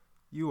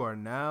You are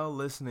now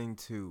listening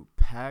to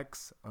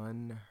PAX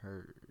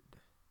Unheard.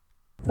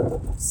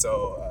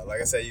 So,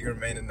 like I said, you can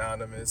remain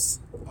anonymous.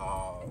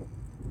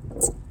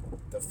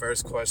 The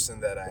first question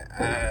that I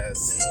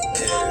ask is,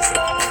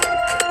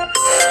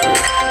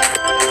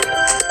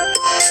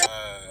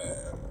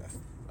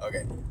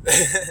 okay.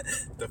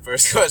 The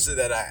first question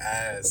that I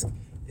ask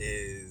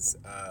is,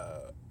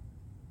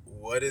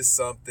 what is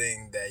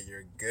something that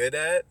you're good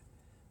at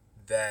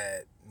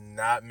that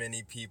not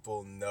many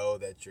people know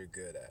that you're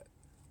good at?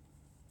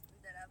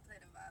 That I play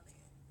the violin.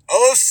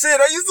 Oh shit,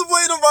 I used to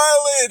play the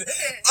violin.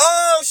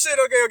 Oh shit,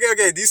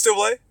 okay. Do you still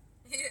play?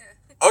 Yeah.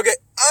 Okay.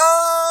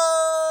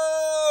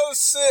 Oh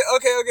shit.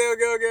 Okay.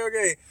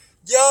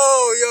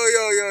 Yo.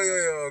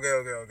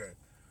 Okay.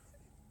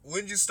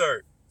 When did you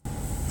start?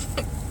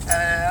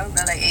 I don't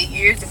know, like 8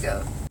 years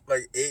ago.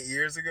 Like 8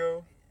 years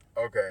ago?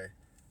 Okay.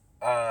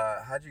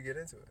 How'd you get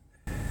into it?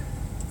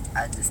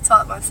 I just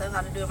taught myself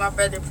how to do it. My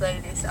brother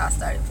played it, so I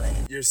started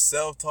playing. You're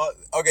self-taught?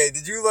 Okay,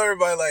 did you learn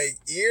by like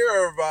ear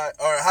or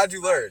how'd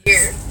you learn?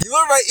 Ear. You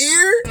learned by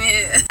ear?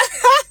 Yeah.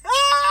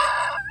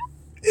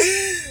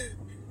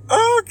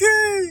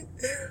 Okay.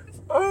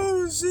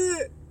 Oh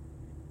shit.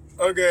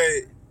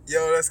 Okay.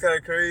 Yo, that's kind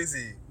of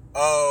crazy.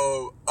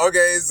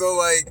 Okay, so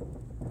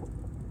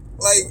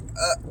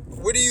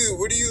what do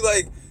you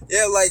like,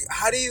 yeah, like,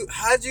 how'd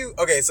you,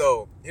 okay,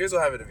 so here's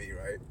what happened to me,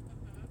 right?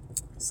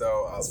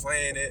 So I was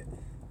playing it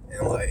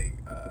in like,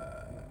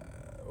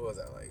 what was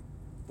that, like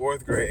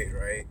 4th grade,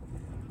 right?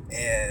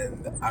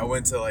 And I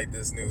went to like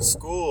this new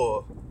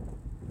school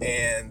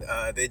and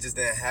they just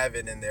didn't have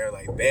it in their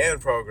like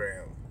band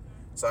program.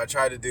 So I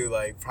tried to do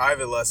like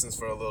private lessons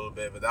for a little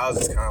bit, but that was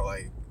just kind of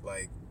like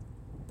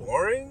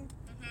boring,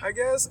 I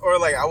guess, or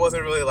like I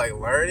wasn't really like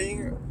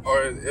learning,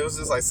 or it was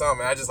just like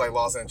something. I just like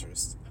lost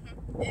interest.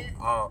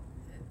 Yeah.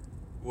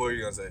 What were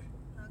you gonna say? Okay.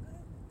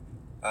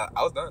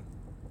 I was done.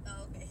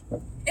 Oh, okay.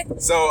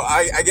 So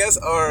I guess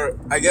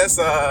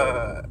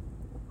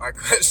my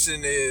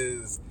question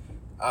is,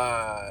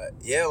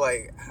 yeah,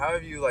 like how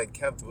have you like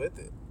kept with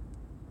it?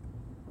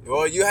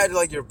 Well, you had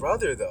like your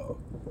brother though,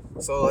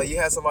 so like you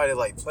had somebody to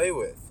like play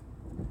with.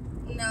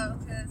 No,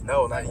 because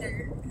No, my not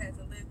brother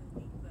hasn't lived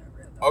with me for a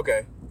real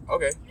time.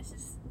 Okay. It's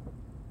just,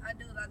 I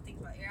do a lot of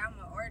things by ear. I'm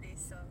an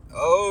artist, so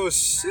Oh I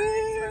shit.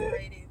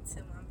 incorporate it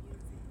into my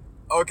music.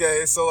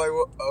 Okay, so like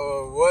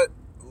what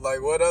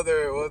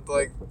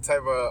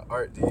type of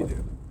art do you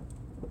do?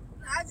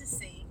 I just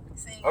sing.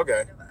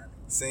 Okay. Play the violin.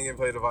 Sing and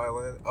play the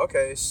violin.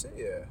 Okay, shit,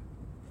 yeah.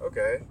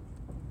 Okay.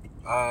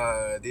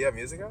 Do you have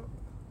music out?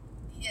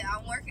 Yeah,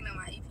 I'm working on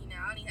my EP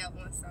now. I only have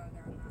one song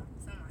out now.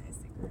 It's on my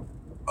Instagram.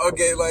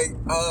 Okay, like,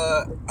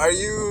 are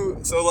you,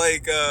 so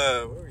like,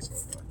 where are we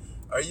supposed to go?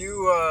 Are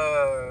you,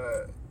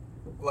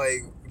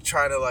 like,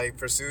 trying to, like,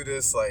 pursue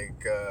this,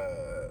 like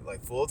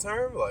full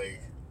term?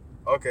 Like,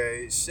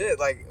 okay, shit,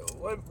 like,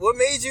 what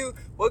made you,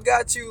 what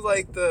got you,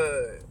 like,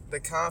 the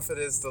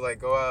confidence to, like,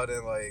 go out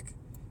and, like,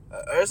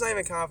 or it's not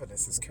even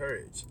confidence, it's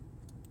courage.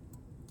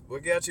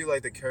 What got you,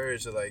 like, the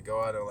courage to, like,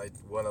 go out and, like,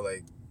 want to,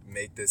 like,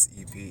 make this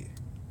EP?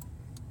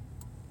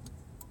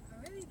 I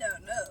really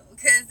don't know,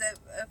 because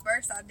at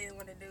first I didn't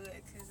want to do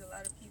it because a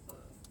lot of people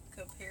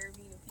compare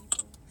me to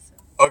people. So.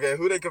 Okay,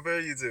 who they compare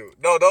you to?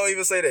 No, don't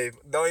even say their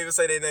names.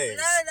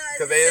 No,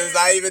 Because there's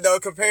not even no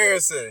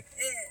comparison.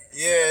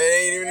 Yeah,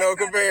 It ain't even no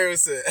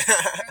comparison.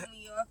 turn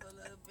me off a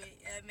little bit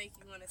and make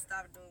you want to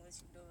stop doing what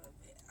you're doing.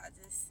 But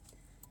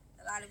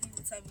a lot of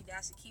people tell me that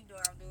I should keep doing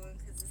what I'm doing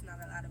because there's not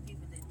a lot of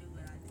people that do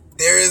what I do.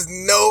 There is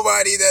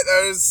nobody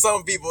there's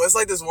some people. It's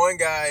like this one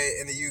guy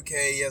in the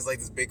UK, he has like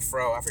this big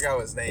fro. I forgot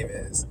what his name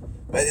is.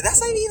 But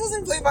that's like, he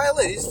doesn't play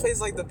violin, he just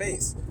plays like the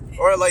bass.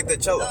 Or like the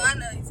cello. Oh, I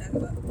know what you're talking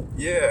about.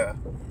 Yeah.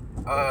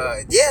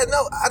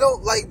 No, I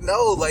don't like,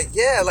 no, like,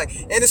 yeah, like,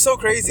 and it's so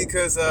crazy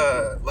because,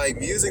 like,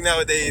 music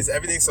nowadays,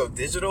 everything's so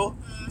digital.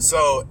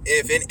 So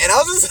and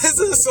I was just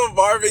listening to some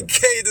Marvin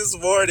Gaye this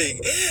morning,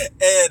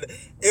 and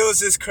it was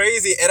just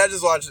crazy. And I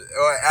just watched,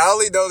 I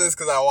only know this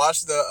because I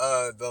watched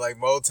the like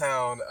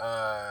Motown,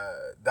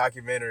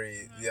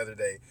 documentary the other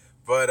day.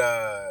 But,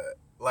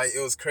 like,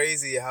 it was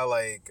crazy how,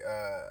 like,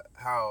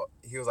 how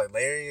he was, like,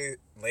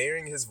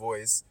 layering his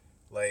voice,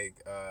 like,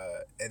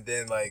 and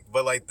then, like,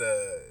 but, like,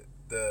 the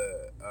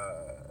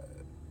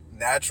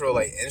natural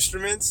like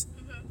instruments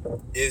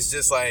is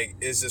just like,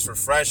 it's just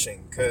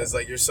refreshing because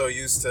like you're so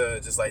used to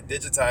just like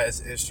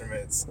digitized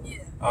instruments.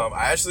 Yeah.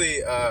 I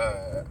actually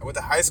went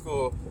to high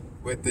school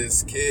with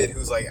this kid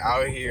who's like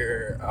out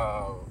here,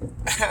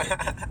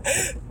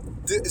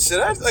 should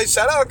I like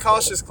shout out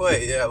Cautious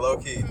Clay? Yeah, low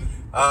key.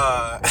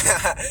 But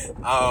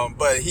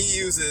he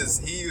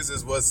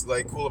uses what's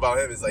like cool about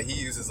him is like he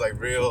uses like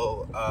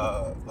real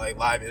like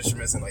live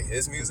instruments in like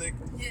his music.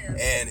 Yeah.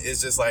 And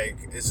it's just like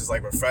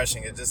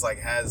refreshing. It just like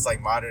has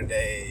like modern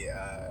day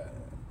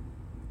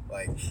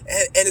like, and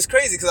it's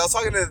crazy because I was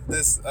talking to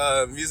this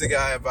music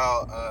guy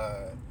about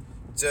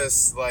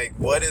just like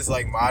what is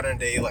like modern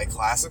day like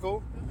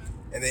classical,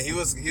 and then he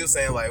was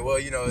saying like, well,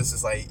 you know, it's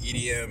just like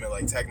EDM and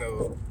like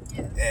techno.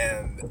 Yeah.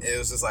 And it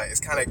was just like, it's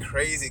kind of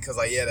crazy because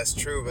like, yeah, that's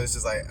true, but it's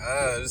just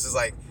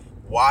like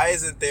why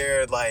isn't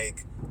there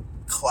like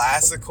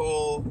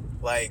classical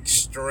like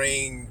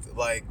stringed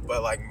like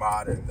but like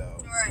modern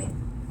though? Right.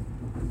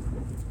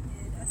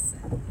 Yeah, that's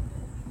sad.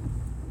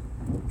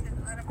 Because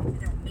a lot of people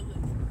don't do it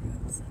for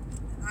real. So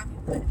a lot of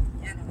people play the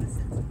piano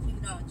instead of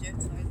people don't drift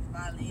towards the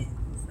violin.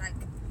 It's like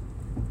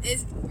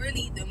it's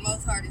really the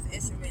most hardest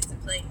instrument to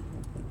play.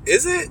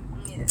 Is it?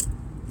 Yeah.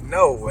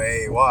 No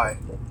way. Why?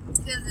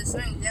 Because the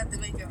strings, you have to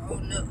make your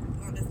own note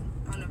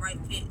on the right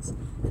pitch.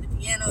 But the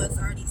piano is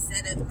already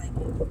set up like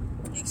it.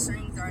 The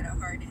strings are the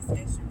hardest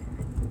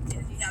instrument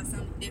because you have so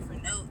many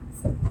different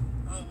notes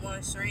on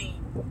one string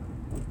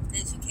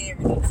that you can't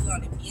really do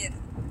on the piano.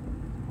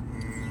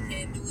 You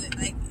can't do it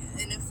like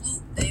in the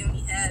flute. They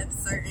only have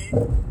certain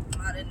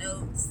amount of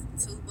notes,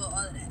 tuba, all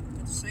of that.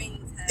 But the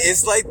strings have.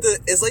 It's like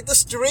the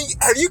string.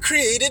 Have you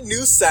created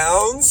new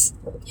sounds?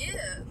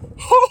 Yeah.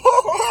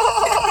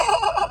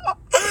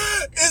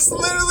 It's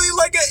literally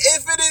like an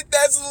infinite.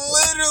 That's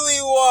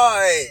literally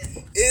why.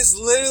 It's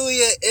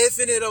literally an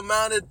infinite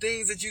amount of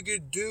things that you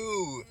could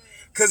do.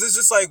 Cause it's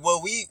just like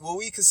what we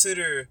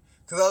consider.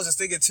 Cause I was just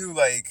thinking too,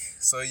 like,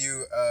 so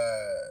you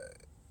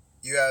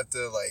have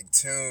to like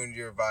tune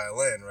your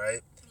violin,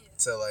 right? Yeah.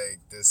 To like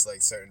this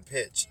like certain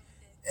pitch,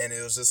 and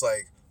it was just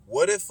like,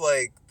 what if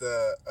like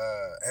the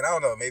and I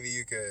don't know, maybe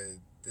you could.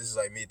 This is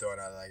like me throwing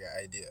out like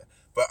an idea.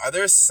 But are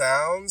there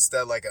sounds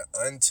that like an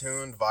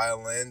untuned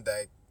violin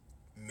that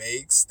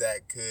makes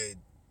that could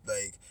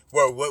like,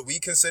 well, what we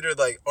consider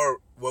like,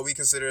 or what we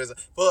consider as,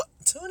 well,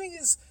 tuning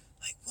is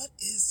like, what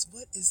is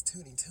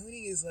tuning?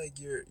 Tuning is like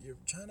you're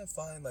trying to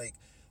find like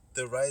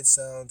the right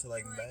sound to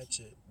like match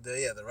it.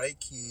 The right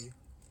key,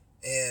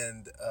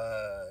 and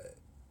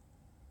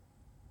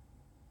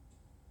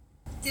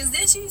Cause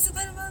did you used to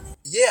play the violin?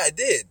 yeah, I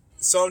did.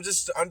 So I'm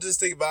just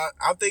thinking about.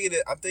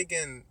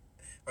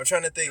 I'm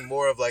trying to think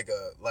more of like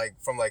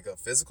from like a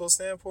physical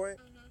standpoint.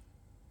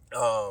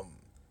 Mm-hmm.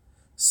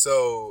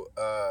 So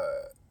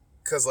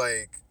cause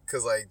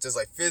just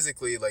like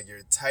physically, like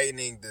you're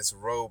tightening this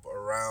rope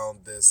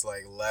around this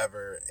like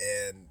lever,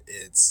 and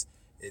it's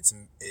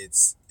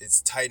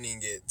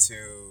tightening it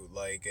to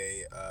like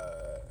a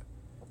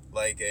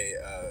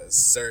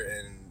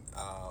certain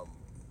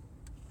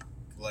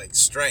like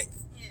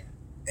strength. Yeah.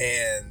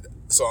 And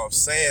so I'm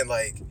saying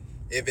like,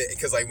 if it,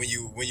 cause like when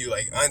you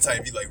like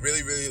untighten, you like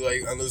really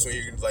like unloose when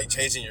you're like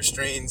changing your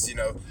strings, you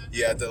know,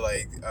 you have to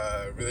like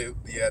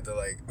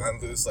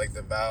unloose like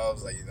the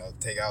valves, like, you know,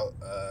 take out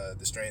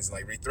the strings and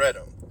like rethread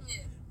them.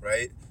 Yeah.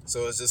 Right?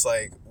 So it's just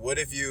like, what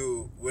if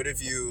you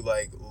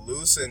like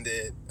loosened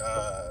it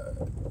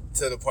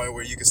to the point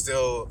where you can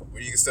still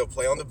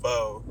play on the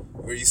bow,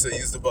 where you still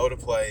use the bow to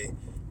play,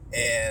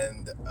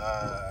 and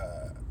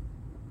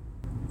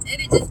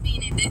it'd just be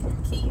in a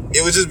different key.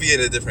 it would just be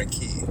in a different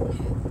key. Yeah.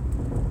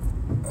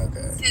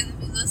 Okay. Because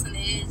if you listen to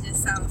it, it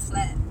just sounds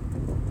flat.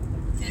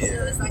 Because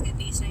Yeah. it's like a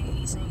D string,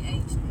 E string,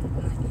 A string.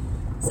 Like,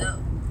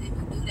 so if you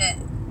do that,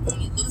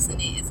 when you loosen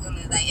it, it's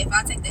gonna, like, if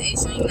I take the A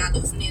string and I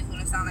loosen it, it's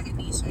gonna sound like a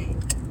D string.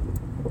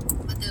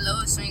 But the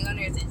lowest string on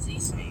there is a G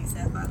string. So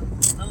if I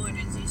lower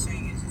the G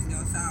string, it's just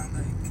gonna sound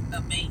like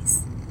a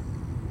bass.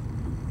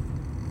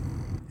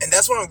 And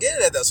that's what I'm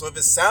getting at though. So if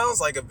it sounds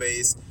like a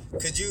bass,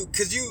 could you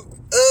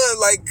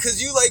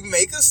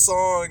make a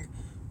song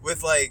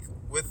with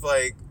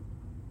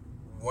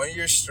one of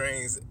your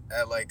strings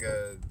at like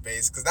a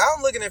bass? Because now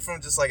I'm looking at it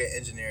from just like an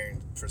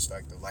engineering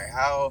perspective. Like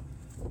how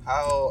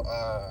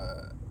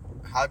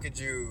could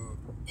you?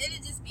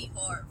 It'd just be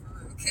hard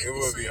for real. It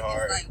would be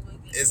hard.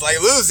 It's It's like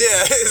loose,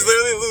 yeah. It's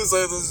literally loose. So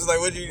it's just like,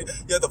 you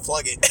have to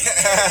plug it.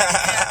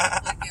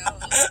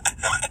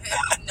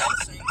 No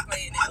string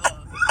playing it off.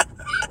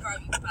 It'd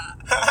probably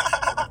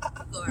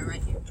pop. Go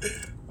right here.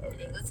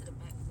 Okay. Go to the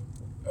back.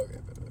 Okay.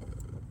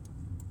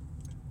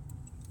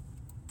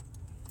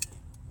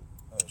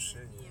 Oh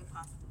shit. It'd be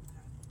impossible.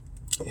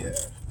 Yeah.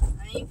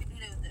 I mean, you can do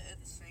that with the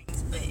other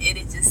strings, but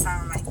it'd just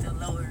sound like the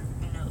lower,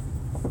 you know.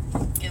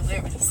 It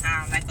would really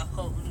sound like a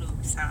whole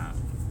new sound.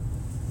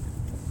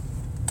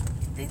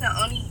 I think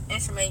the only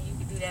instrument you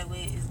can do that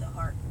with is the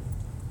harp.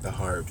 The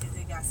harp. Because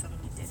it got so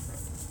many different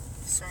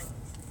strings.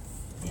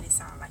 And it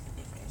sounds like a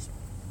different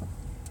instrument.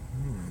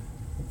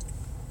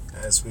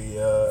 As we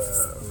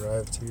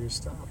arrive to your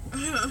stop.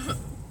 You're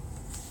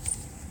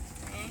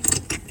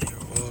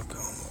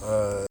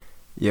welcome.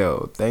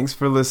 Yo, thanks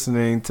for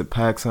listening to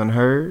PAX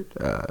Unheard.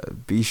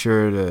 Be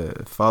sure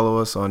to follow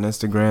us on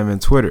Instagram and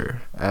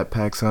Twitter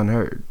 @PAX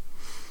Unheard.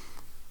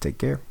 Take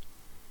care.